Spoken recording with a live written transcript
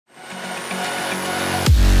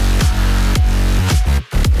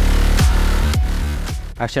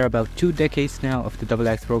After about 2 decades now of the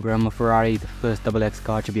XX program of Ferrari, the first XX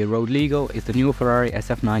car to be road legal is the new Ferrari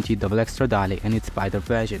SF90 XX Stradale and its spyder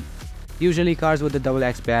version. Usually cars with the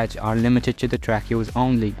XX badge are limited to the track use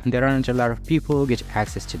only, and there aren't a lot of people who get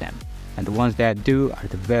access to them, and the ones that do are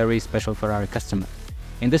the very special Ferrari customers.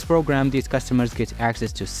 In this program, these customers get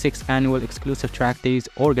access to 6 annual exclusive track days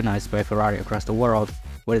organized by Ferrari across the world,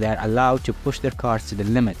 where they are allowed to push their cars to the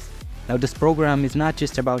limits. Now, this program is not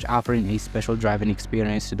just about offering a special driving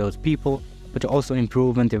experience to those people, but to also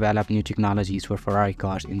improve and develop new technologies for Ferrari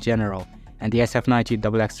cars in general, and the SF90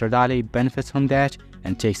 XX Stradale benefits from that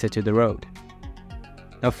and takes it to the road.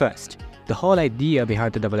 Now first, the whole idea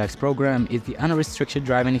behind the XX program is the unrestricted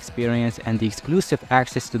driving experience and the exclusive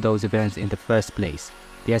access to those events in the first place.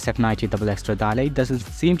 The SF90 XX Stradale doesn't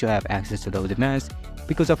seem to have access to those events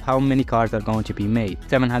because of how many cars are going to be made,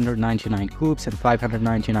 799 coupes and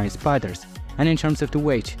 599 spyders. And in terms of the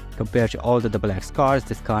weight, compared to all the XX cars,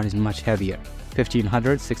 this car is much heavier,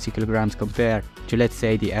 1560 kilograms compared to, let's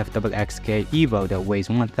say, the FXXK Evo that weighs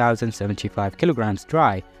 1075 kilograms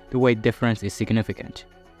dry. The weight difference is significant.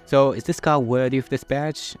 So is this car worthy of this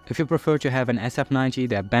badge? If you prefer to have an SF90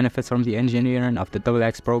 that benefits from the engineering of the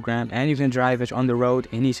XX program and you can drive it on the road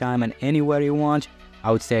anytime and anywhere you want,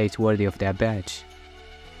 I would say it's worthy of that badge.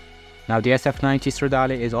 Now, the SF90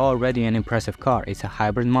 Stradale is already an impressive car. It's a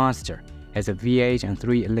hybrid monster, has a V8 and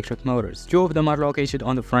 3 electric motors. 2 of them are located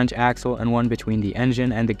on the front axle and 1 between the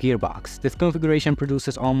engine and the gearbox. This configuration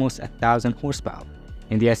produces almost 1000 horsepower.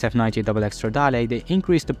 In the SF90 XX Stradale, they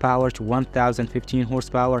increased the power to 1015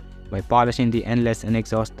 horsepower by polishing the inlets and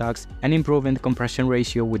exhaust ducts and improving the compression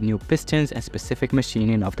ratio with new pistons and specific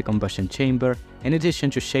machining of the combustion chamber, in addition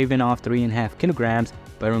to shaving off 3.5 kilograms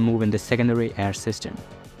by removing the secondary air system.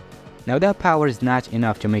 Now, that power is not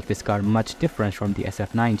enough to make this car much different from the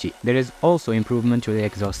SF90. There is also improvement to the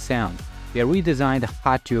exhaust sound. They redesigned the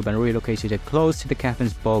hot tube and relocated it close to the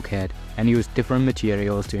cabin's bulkhead and used different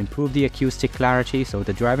materials to improve the acoustic clarity so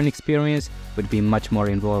the driving experience would be much more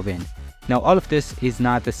involving. Now, all of this is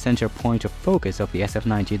not the center point of focus of the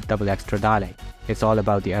SF90 XX Stradale. It's all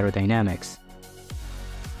about the aerodynamics.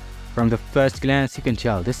 From the first glance, you can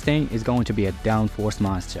tell this thing is going to be a downforce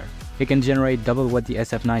monster. It can generate double what the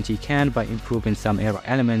SF90 can by improving some aero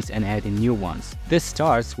elements and adding new ones. This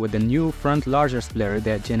starts with the new front larger splitter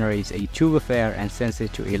that generates a tube of air and sends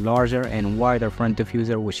it to a larger and wider front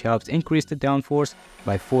diffuser, which helps increase the downforce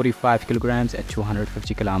by 45 kilograms at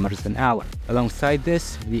 250 kilometers an hour. Alongside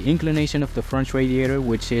this, the inclination of the front radiator,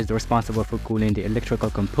 which is responsible for cooling the electrical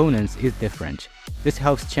components, is different. This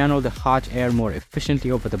helps channel the hot air more efficiently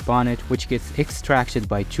over the bonnet, which gets extracted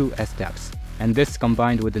by 2 S-ducts. And this,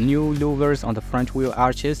 combined with the new louvers on the front wheel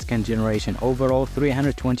arches, can generate an overall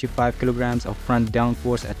 325 kilograms of front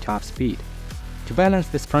downforce at top speed. To balance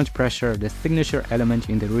this front pressure, the signature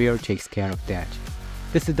element in the rear takes care of that.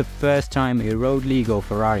 This is the first time a road legal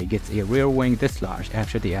Ferrari gets a rear wing this large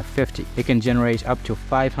after the F50. It can generate up to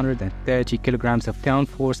 530 kilograms of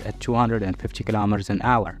downforce at 250 kilometers an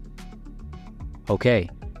hour. Okay,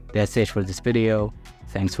 that's it for this video.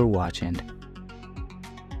 Thanks for watching.